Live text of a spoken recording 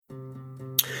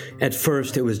At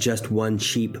first, it was just one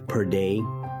sheep per day.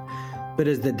 But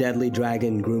as the deadly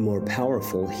dragon grew more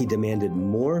powerful, he demanded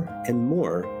more and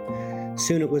more.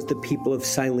 Soon it was the people of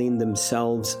Cylene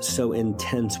themselves, so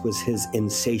intense was his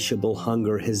insatiable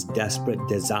hunger, his desperate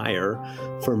desire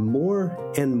for more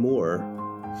and more.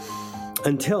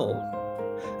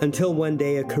 Until one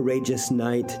day a courageous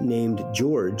knight named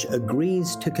George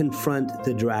agrees to confront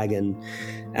the dragon.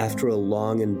 After a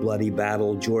long and bloody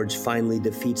battle, George finally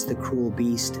defeats the cruel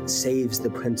beast, saves the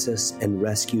princess, and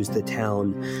rescues the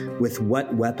town. With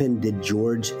what weapon did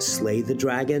George slay the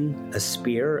dragon? A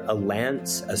spear, a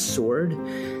lance, a sword?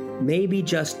 Maybe,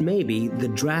 just maybe, the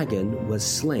dragon was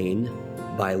slain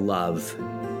by love.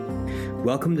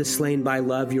 Welcome to Slain by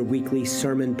Love, your weekly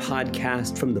sermon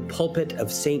podcast from the pulpit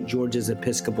of St. George's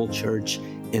Episcopal Church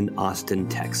in Austin,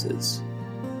 Texas.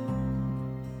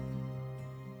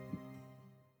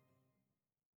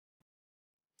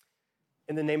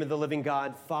 In the name of the living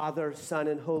God, Father, Son,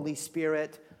 and Holy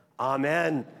Spirit,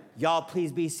 amen. Y'all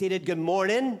please be seated. Good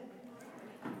morning.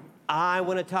 I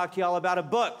want to talk to y'all about a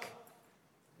book.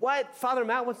 What? Father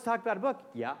Matt wants to talk about a book?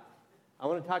 Yeah. I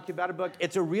want to talk to you about a book.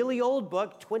 It's a really old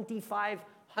book,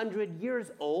 2,500 years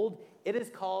old. It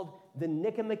is called The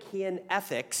Nicomachean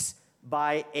Ethics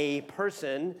by a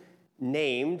person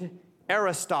named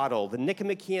Aristotle. The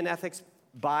Nicomachean Ethics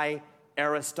by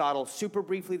Aristotle. Super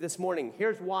briefly this morning,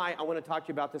 here's why I want to talk to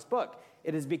you about this book.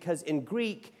 It is because in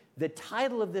Greek, the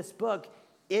title of this book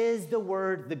is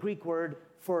the Greek word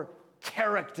for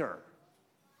character.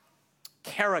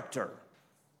 Character.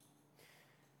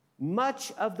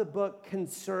 Much of the book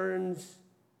concerns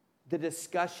the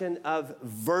discussion of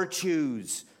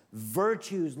virtues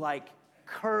like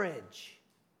courage,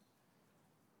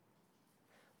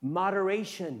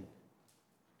 moderation,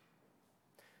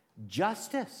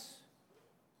 justice,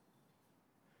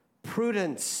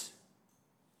 prudence.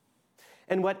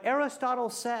 And what Aristotle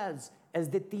says is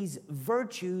that these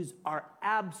virtues are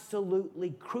absolutely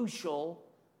crucial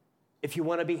if you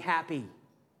want to be happy.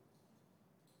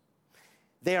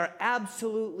 They are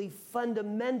absolutely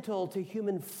fundamental to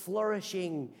human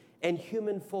flourishing and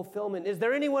human fulfillment. Is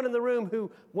there anyone in the room who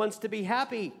wants to be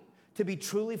happy, to be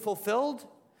truly fulfilled?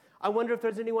 I wonder if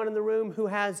there's anyone in the room who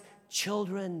has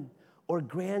children or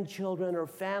grandchildren or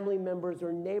family members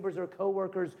or neighbors or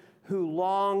coworkers who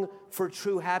long for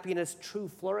true happiness, true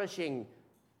flourishing.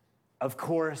 Of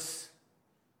course,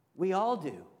 we all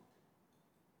do.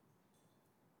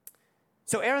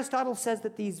 So Aristotle says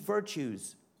that these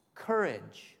virtues,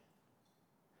 courage,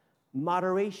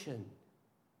 moderation,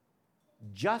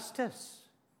 justice,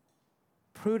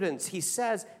 prudence, he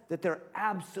says that they're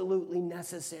absolutely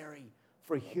necessary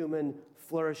for human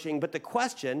flourishing. But the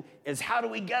question is, how do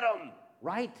we get them,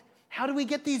 right? How do we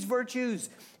get these virtues?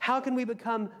 How can we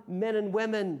become men and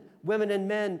women and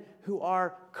men who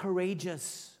are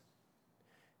courageous,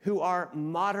 who are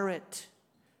moderate,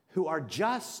 who are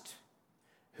just,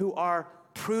 who are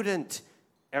prudent?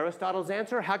 Aristotle's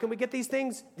answer, how can we get these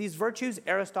things, these virtues?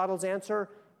 Aristotle's answer,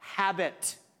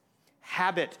 habit.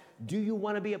 Habit. Do you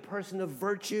want to be a person of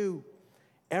virtue?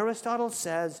 Aristotle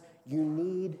says you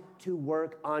need to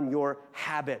work on your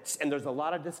habits. And there's a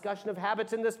lot of discussion of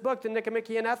habits in this book, The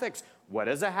Nicomachean Ethics. What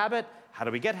is a habit? How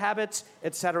do we get habits?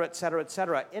 Et cetera, et cetera, et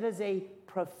cetera. It is a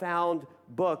profound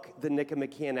book, The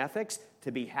Nicomachean Ethics.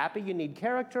 To be happy, you need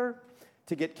character.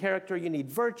 To get character, you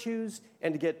need virtues.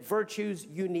 And to get virtues,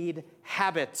 you need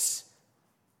habits.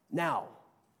 Now,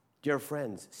 dear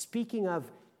friends, speaking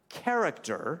of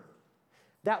character,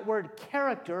 that word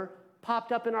character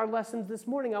popped up in our lessons this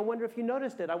morning. I wonder if you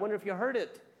noticed it. I wonder if you heard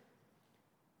it.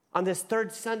 On this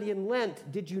third Sunday in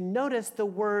Lent, did you notice the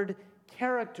word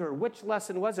character? Which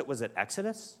lesson was it? Was it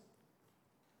Exodus?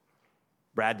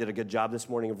 Brad did a good job this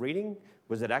morning of reading.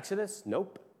 Was it Exodus?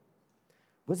 Nope.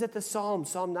 Was it the Psalm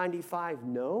 95?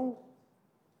 No.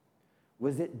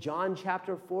 Was it John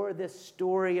chapter 4, this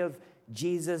story of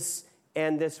Jesus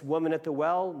and this woman at the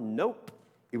well? Nope.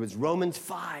 It was Romans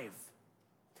 5.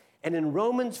 And in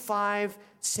Romans 5,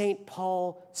 St.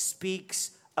 Paul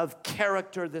speaks of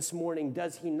character this morning,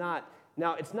 does he not?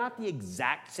 Now, it's not the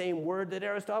exact same word that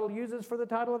Aristotle uses for the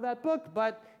title of that book,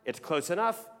 but it's close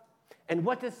enough. And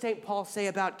what does St. Paul say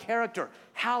about character?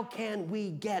 How can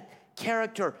we get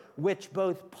character, which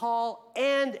both Paul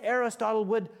and Aristotle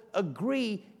would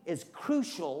agree is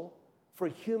crucial for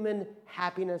human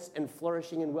happiness and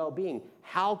flourishing and well-being?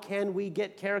 How can we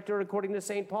get character according to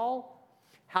St. Paul?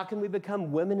 How can we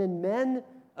become women and men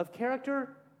of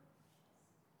character?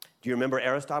 Do you remember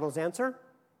Aristotle's answer?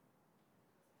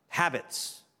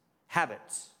 Habits.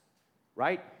 Habits,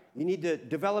 right? You need to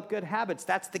develop good habits.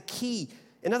 That's the key.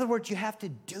 In other words, you have to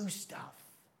do stuff.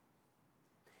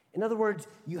 In other words,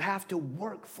 you have to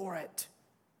work for it.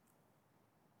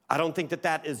 I don't think that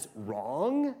that is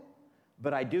wrong,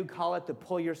 but I do call it the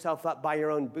pull yourself up by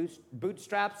your own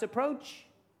bootstraps approach.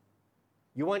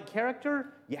 You want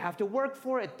character? You have to work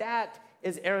for it. That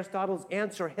is Aristotle's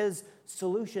answer, his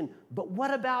solution. But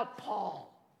what about Paul?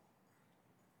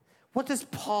 What does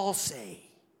Paul say?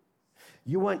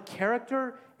 You want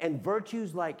character and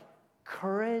virtues like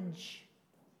courage,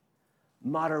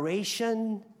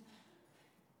 moderation,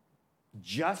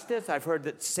 justice. I've heard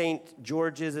that St.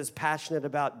 George's is passionate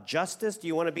about justice. Do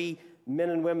you want to be men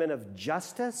and women of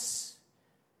justice?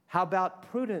 How about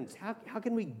prudence? How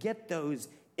can we get those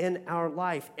in our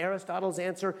life? Aristotle's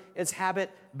answer is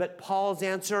habit, but Paul's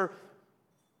answer,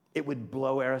 it would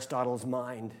blow Aristotle's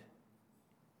mind.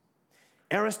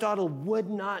 Aristotle would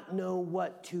not know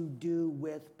what to do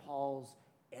with Paul's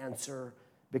answer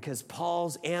because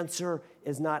Paul's answer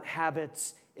is not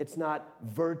habits, it's not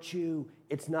virtue,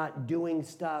 it's not doing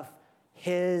stuff.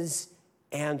 His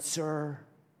answer,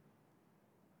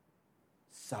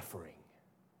 suffering.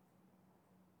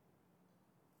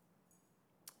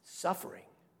 Suffering.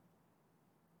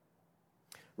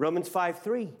 Romans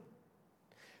 5:3.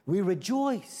 We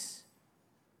rejoice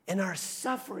in our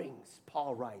sufferings,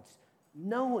 Paul writes,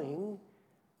 knowing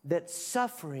that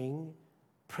suffering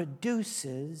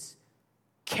produces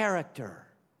character.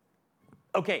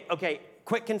 Okay,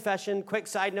 quick confession, quick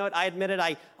side note. I admit it,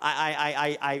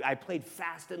 I played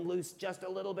fast and loose just a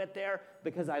little bit there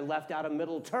because I left out a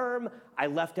middle term. I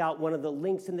left out one of the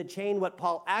links in the chain. What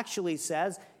Paul actually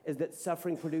says is that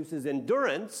suffering produces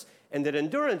endurance and that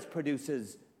endurance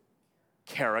produces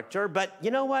character. But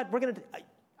you know what?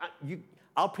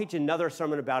 I'll preach another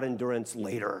sermon about endurance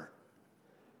later.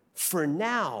 For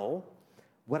now,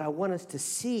 what I want us to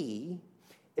see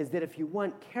is that if you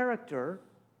want character,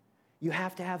 you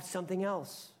have to have something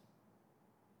else.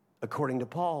 According to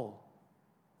Paul,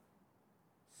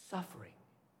 suffering.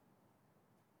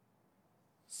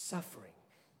 Suffering.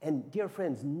 And dear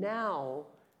friends, now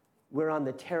we're on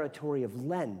the territory of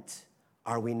Lent,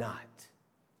 are we not?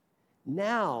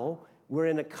 Now we're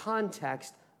in a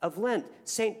context of Lent.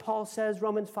 St. Paul says,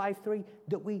 Romans 5:3,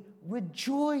 that we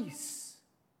rejoice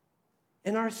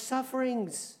in our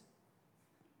sufferings.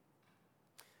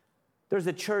 There's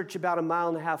a church about 1.5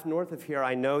 miles north of here.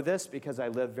 I know this because I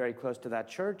live very close to that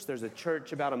church. There's a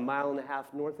church about 1.5 miles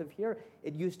north of here.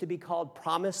 It used to be called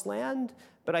Promised Land,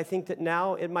 but I think that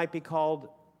now it might be called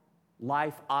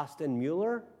Life Austin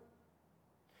Mueller.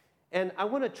 And I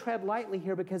want to tread lightly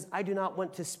here because I do not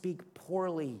want to speak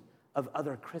poorly of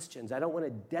other Christians. I don't want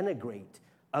to denigrate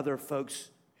other folks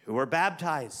who are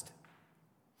baptized.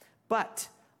 But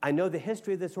I know the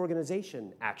history of this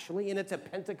organization, actually, and it's a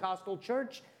Pentecostal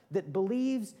church that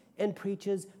believes and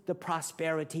preaches the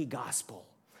prosperity gospel.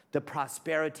 The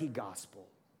prosperity gospel.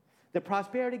 The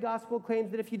prosperity gospel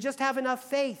claims that if you just have enough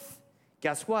faith,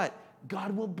 guess what?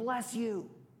 God will bless you.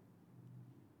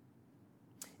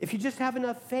 If you just have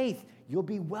enough faith, you'll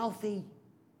be wealthy.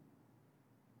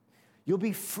 You'll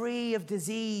be free of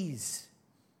disease.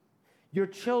 Your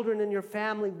children and your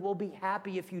family will be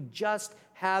happy if you just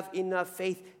have enough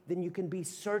faith. Then you can be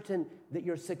certain that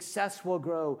your success will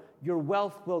grow, your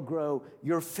wealth will grow,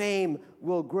 your fame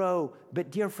will grow.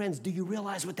 But dear friends, do you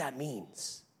realize what that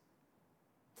means?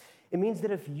 It means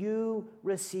that if you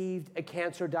received a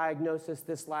cancer diagnosis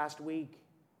this last week,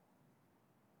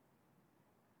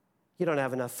 you don't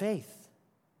have enough faith.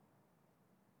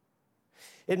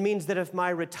 It means that if my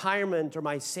retirement or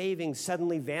my savings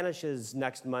suddenly vanishes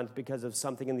next month because of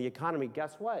something in the economy,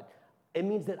 guess what? It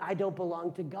means that I don't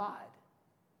belong to God.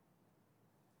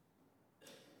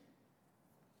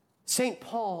 St.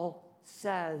 Paul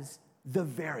says the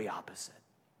very opposite.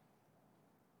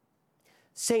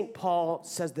 St. Paul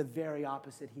says the very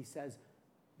opposite. He says,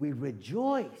 we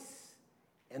rejoice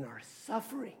in our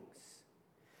sufferings.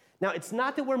 Now, it's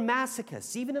not that we're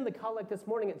masochists. Even in the collect this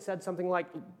morning, it said something like,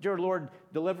 dear Lord,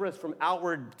 deliver us from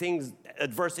outward things,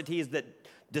 adversities that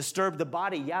disturb the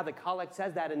body. Yeah, the collect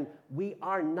says that, and we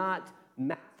are not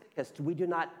masochists. We do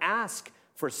not ask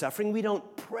for suffering. We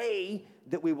don't pray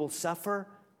that we will suffer.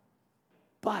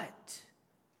 But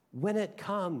when it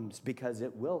comes, because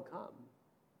it will come,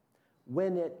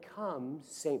 when it comes,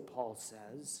 St. Paul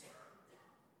says,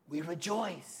 we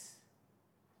rejoice.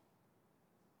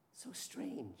 So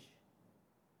strange.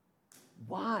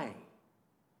 Why?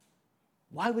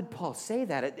 Why would Paul say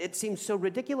that? It seems so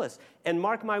ridiculous. And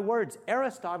mark my words,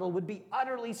 Aristotle would be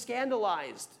utterly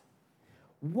scandalized.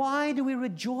 Why do we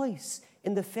rejoice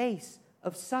in the face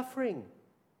of suffering?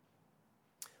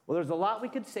 Well, there's a lot we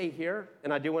could say here,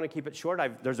 and I do want to keep it short.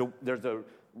 There's a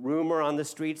rumor on the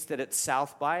streets that it's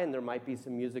South by, and there might be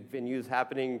some music venues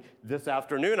happening this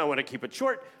afternoon. I want to keep it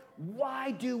short.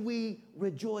 Why do we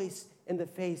rejoice in the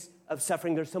face of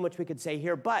suffering? There's so much we could say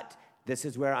here, but this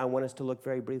is where I want us to look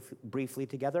very briefly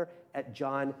together at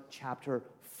John chapter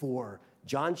 4.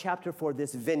 John chapter 4,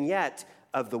 this vignette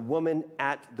of the woman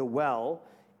at the well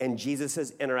and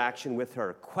Jesus' interaction with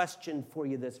her. Question for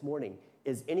you this morning.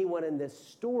 Is anyone in this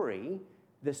story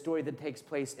that takes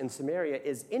place in Samaria,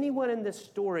 is anyone in this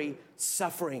story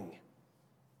suffering?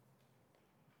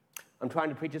 I'm trying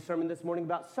to preach a sermon this morning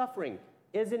about suffering.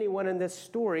 Is anyone in this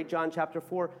story, John chapter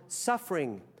 4,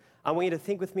 suffering? I want you to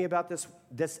think with me about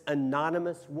this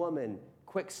anonymous woman.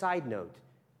 Quick side note.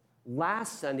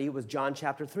 Last Sunday was John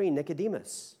chapter 3,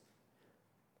 Nicodemus.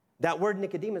 That word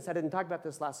Nicodemus, I didn't talk about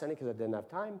this last Sunday because I didn't have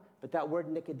time, but that word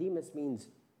Nicodemus means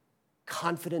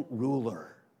confident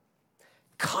ruler.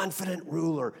 Confident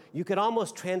ruler. You could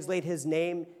almost translate his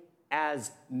name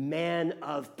as man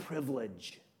of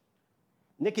privilege.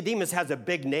 Nicodemus has a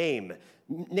big name.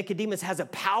 Nicodemus has a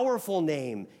powerful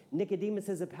name. Nicodemus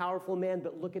is a powerful man,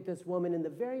 but look at this woman in the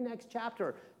very next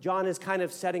chapter. John is kind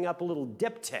of setting up a little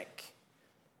diptych.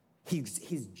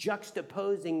 He's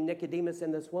juxtaposing Nicodemus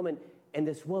and this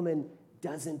woman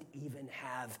doesn't even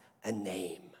have a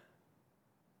name.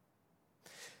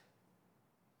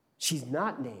 She's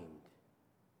not named.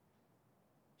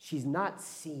 She's not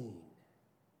seen.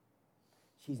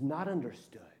 She's not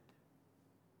understood.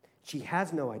 She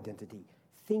has no identity.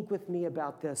 Think with me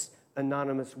about this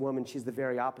anonymous woman. She's the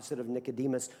very opposite of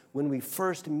Nicodemus. When we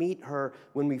first meet her,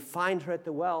 when we find her at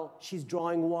the well, she's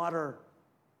drawing water.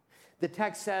 The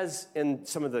text says in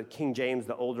some of the King James,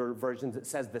 the older versions, it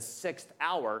says the 6th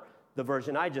hour. The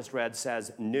version I just read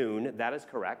says noon. That is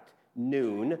correct.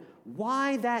 Noon.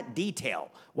 Why that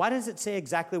detail? Why does it say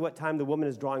exactly what time the woman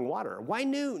is drawing water? Why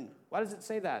noon? Why does it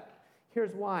say that?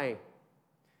 Here's why.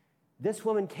 This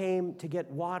woman came to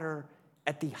get water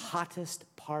at the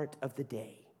hottest part of the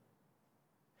day.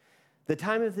 The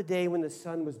time of the day when the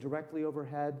sun was directly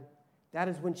overhead, that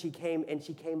is when she came, and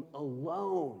she came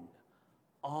alone,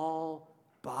 all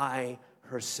by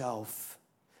herself.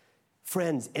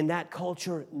 Friends, in that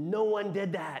culture, no one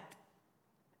did that.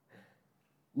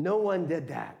 No one did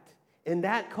that. In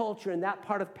that culture, in that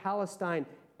part of Palestine,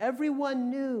 everyone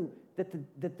knew that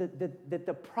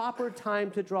the proper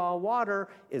time to draw water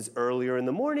is earlier in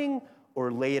the morning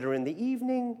or later in the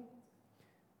evening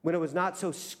when it was not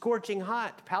so scorching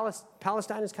hot.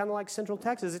 Palestine is kind of like Central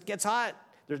Texas. It gets hot.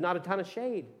 There's not a ton of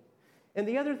shade. And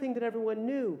the other thing that everyone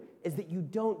knew is that you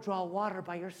don't draw water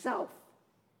by yourself.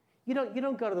 You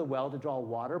don't go to the well to draw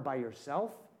water by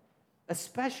yourself,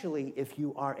 especially if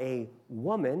you are a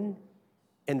woman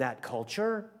in that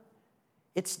culture.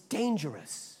 It's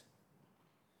dangerous.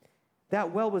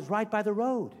 That well was right by the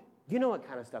road. You know what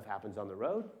kind of stuff happens on the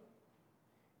road.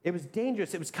 It was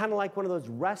dangerous. It was kind of like one of those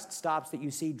rest stops that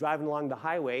you see driving along the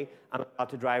highway. I'm about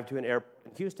to drive to an airport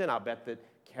in Houston. I'll bet that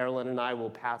Carolyn and I will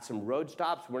pass some road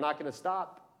stops. We're not going to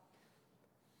stop.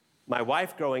 My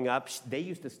wife growing up, they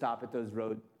used to stop at those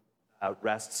road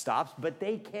rest stops, but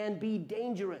they can be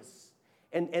dangerous.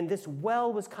 And this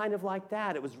well was kind of like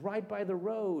that. It was right by the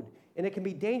road, and it can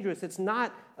be dangerous. It's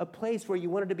not a place where you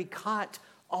wanted to be caught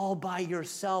all by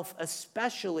yourself,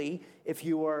 especially if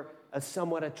you were a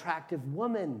somewhat attractive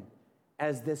woman,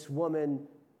 as this woman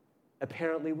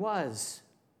apparently was.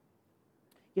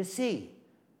 You see,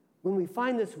 when we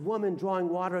find this woman drawing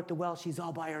water at the well, she's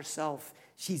all by herself.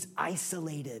 She's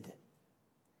isolated.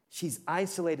 She's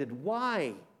isolated.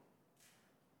 Why?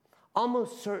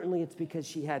 Almost certainly it's because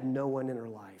she had no one in her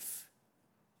life.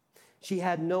 She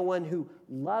had no one who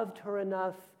loved her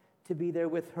enough to be there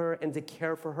with her and to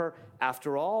care for her.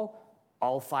 After all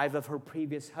 5 of her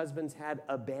previous husbands had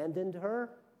abandoned her.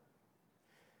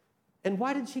 And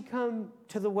why did she come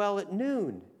to the well at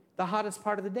noon, the hottest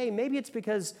part of the day? Maybe it's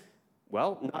because,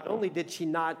 well, not only did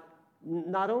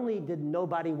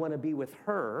nobody want to be with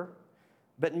her,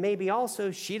 but maybe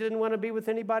also she didn't want to be with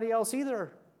anybody else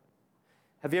either.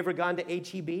 Have you ever gone to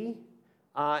H-E-B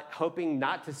hoping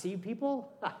not to see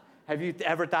people? Have you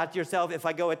ever thought to yourself, if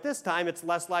I go at this time, it's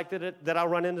less likely that I'll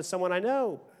run into someone I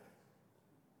know?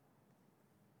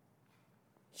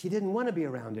 She didn't want to be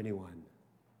around anyone.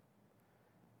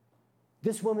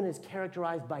 This woman is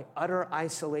characterized by utter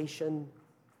isolation,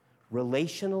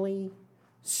 relationally,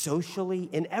 socially,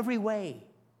 in every way.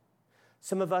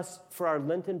 Some of us, for our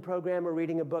Lenten program, are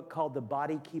reading a book called The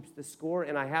Body Keeps the Score,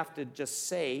 and I have to just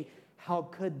say, how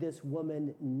could this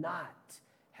woman not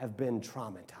have been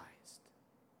traumatized?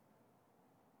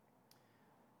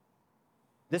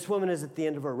 This woman is at the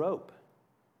end of her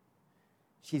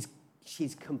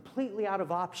She's completely out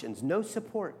of options, no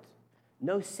support,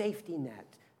 no safety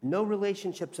net, no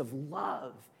relationships of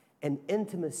love and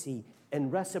intimacy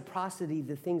and reciprocity,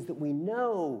 the things that we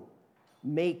know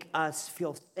make us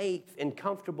feel safe and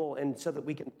comfortable and so that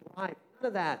we can thrive. None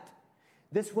of that.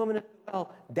 This woman at the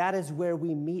well, that is where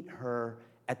we meet her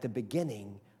at the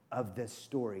beginning of this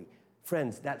story.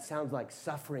 Friends, that sounds like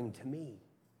suffering to me.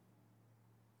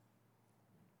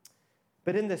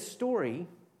 But in this story,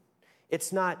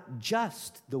 it's not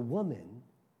just the woman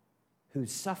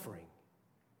who's suffering.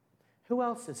 Who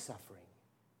else is suffering?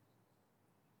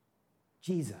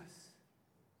 Jesus.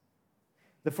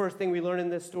 The first thing we learn in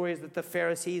this story is that the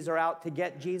Pharisees are out to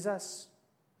get Jesus.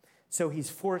 So he's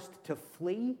forced to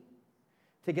flee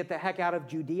to get the heck out of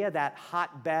Judea, that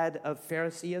hotbed of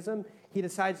Phariseeism. He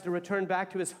decides to return back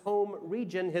to his home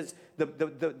region,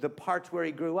 the parts where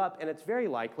he grew up, and it's very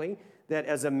likely that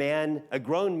as a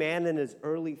grown man in his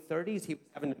early 30s, he was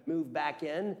having to move back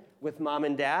in with mom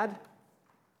and dad.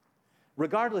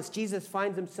 Regardless, Jesus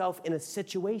finds himself in a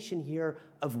situation here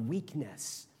of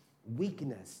weakness.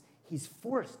 He's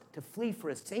forced to flee for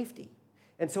his safety.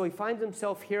 And so he finds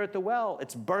himself here at the well.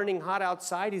 It's burning hot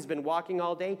outside. He's been walking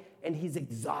all day, and he's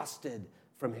exhausted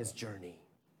from his journey.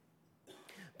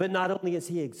 But not only is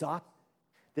he exhausted,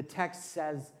 the text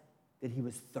says that he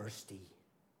was thirsty.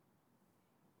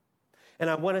 And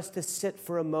I want us to sit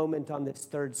for a moment on this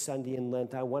third Sunday in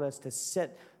Lent. I want us to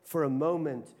sit for a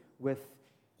moment with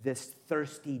this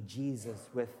thirsty Jesus,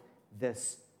 with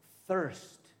this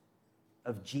thirst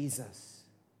of Jesus.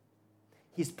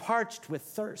 He's parched with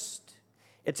thirst.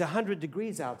 It's 100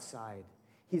 degrees outside.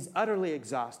 He's utterly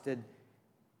exhausted,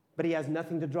 but he has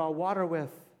nothing to draw water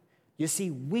with. You see,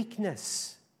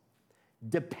 weakness,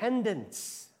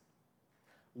 dependence,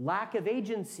 lack of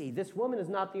agency. This woman is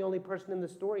not the only person in the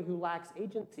story who lacks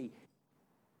agency.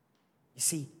 You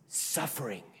see,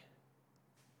 suffering.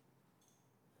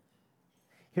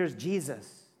 Here's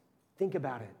Jesus. Think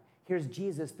about it. Here's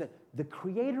Jesus, the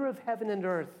creator of heaven and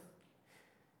earth.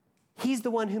 He's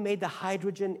the one who made the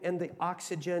hydrogen and the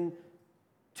oxygen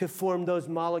to form those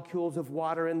molecules of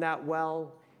water in that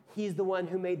well. He's the one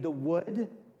who made the wood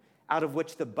out of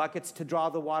which the buckets to draw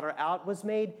the water out was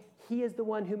made. He is the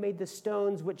one who made the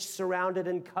stones which surrounded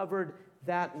and covered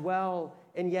that well.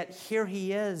 And yet here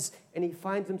he is, and he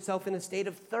finds himself in a state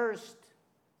of thirst,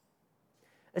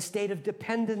 a state of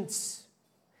dependence,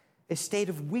 a state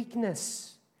of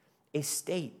weakness, a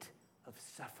state of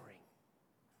suffering.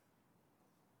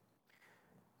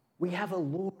 We have a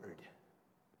Lord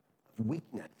of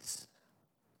weakness.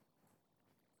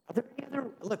 Are there any other,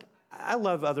 look, I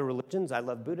love other religions. I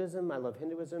love Buddhism. I love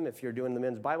Hinduism. If you're doing the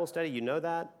men's Bible study, you know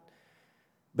that.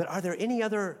 But are there any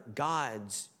other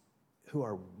gods who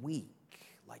are weak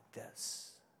like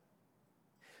this?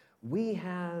 We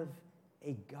have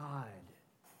a God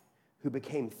who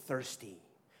became thirsty.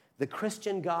 The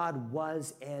Christian God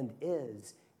was and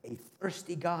is a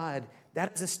thirsty God.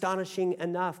 That is astonishing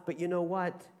enough. But you know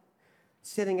what?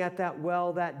 Sitting at that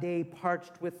well that day,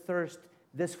 parched with thirst,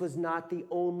 this was not the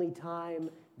only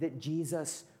time that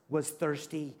Jesus was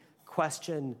thirsty.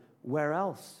 Question, where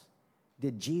else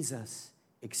did Jesus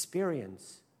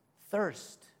experience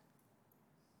thirst?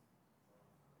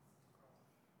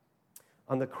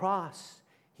 On the cross,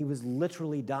 he was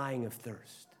literally dying of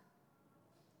thirst.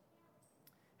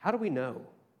 How do we know?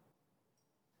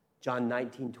 John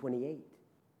 19:28.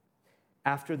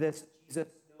 After this, Jesus,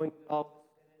 knowing that all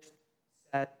was finished,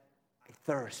 said, I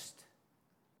thirst.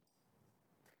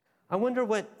 I wonder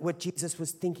what Jesus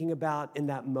was thinking about in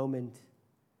that moment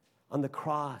on the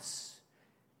cross,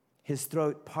 his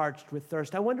throat parched with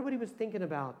thirst. I wonder what he was thinking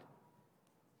about.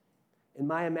 In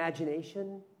my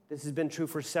imagination, this has been true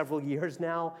for several years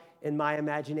now, in my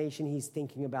imagination, he's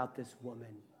thinking about this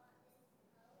woman.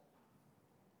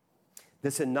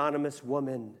 This anonymous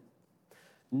woman.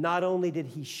 Not only did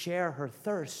he share her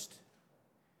thirst,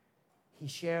 he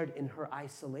shared in her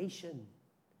isolation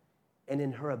and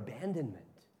in her abandonment.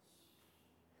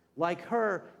 Like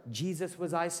her, Jesus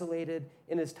was isolated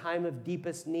in his time of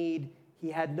deepest need. He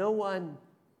had no one.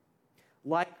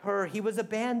 Like her, he was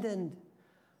abandoned.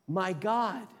 My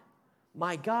God,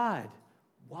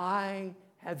 why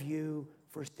have you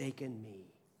forsaken me?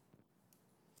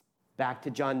 Back to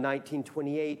John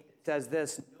 19:28, it says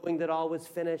this, knowing that all was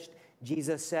finished,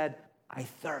 Jesus said, I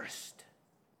thirst.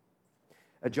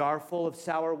 A jar full of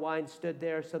sour wine stood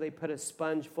there, so they put a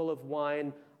sponge full of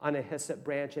wine on a hyssop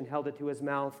branch and held it to his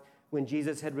mouth. When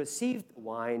Jesus had received the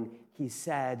wine, he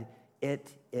said,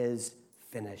 it is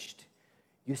finished.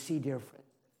 You see, dear friend,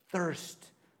 the thirst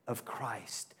of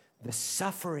Christ, the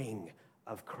suffering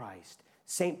of Christ.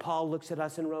 St. Paul looks at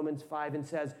us in Romans 5 and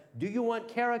says, do you want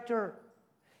character?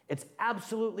 It's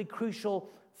absolutely crucial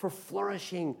for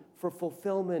flourishing, for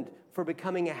fulfillment, for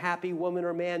becoming a happy woman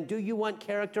or man? Do you want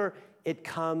character? It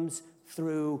comes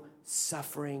through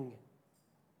suffering.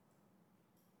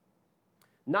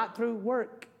 Not through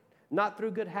work, not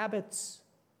through good habits,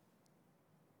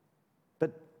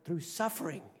 but through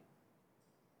suffering.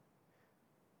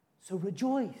 So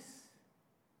rejoice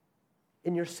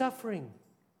in your suffering.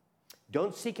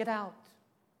 Don't seek it out.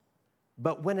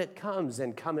 But when it comes,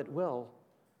 and come it will,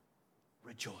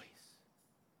 rejoice.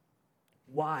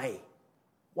 Why?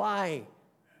 Why?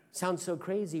 Sounds so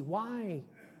crazy. Why?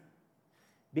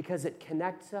 Because it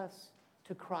connects us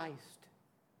to Christ,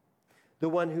 the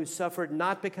one who suffered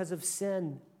not because of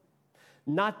sin,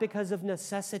 not because of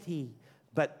necessity,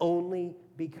 but only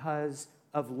because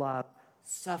of love.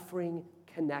 Suffering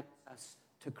connects us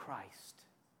to Christ.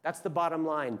 That's the bottom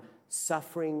line.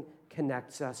 Suffering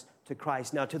connects us to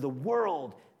Christ. Now, to the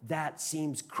world, that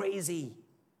seems crazy.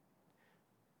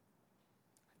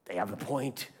 They have a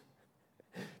point.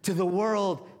 To the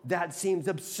world, that seems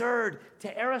absurd.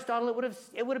 To Aristotle,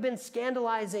 it would have been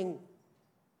scandalizing.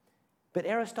 But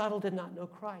Aristotle did not know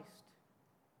Christ.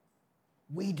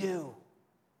 We do.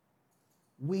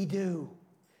 We do.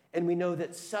 And we know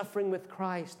that suffering with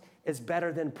Christ is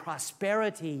better than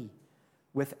prosperity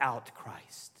without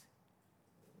Christ.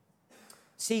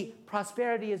 See,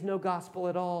 prosperity is no gospel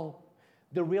at all.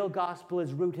 The real gospel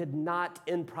is rooted not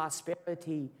in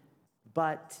prosperity,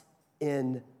 but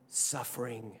in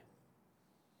suffering.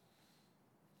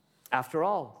 After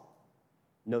all,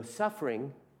 no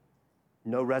suffering,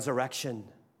 no resurrection.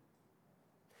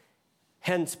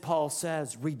 Hence, Paul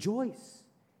says, rejoice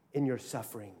in your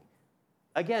suffering.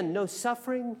 Again, no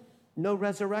suffering, no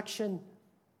resurrection.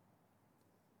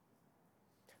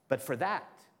 But for that,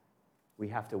 we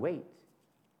have to wait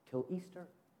till Easter.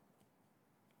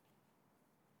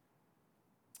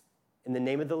 In the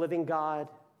name of the living God,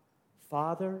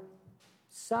 Father,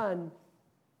 Son,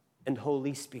 and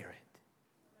Holy Spirit.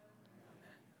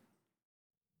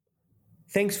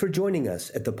 Thanks for joining us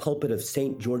at the pulpit of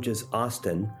St. George's,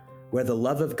 Austin, where the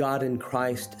love of God in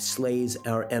Christ slays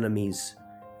our enemies,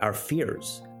 our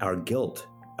fears, our guilt,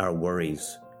 our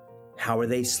worries. How are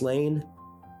they slain?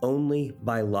 Only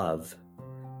by love.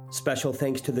 Special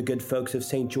thanks to the good folks of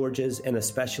St. George's, and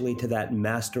especially to that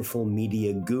masterful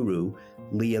media guru,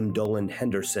 Liam Dolan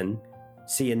Henderson.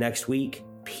 See you next week.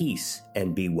 Peace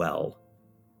and be well.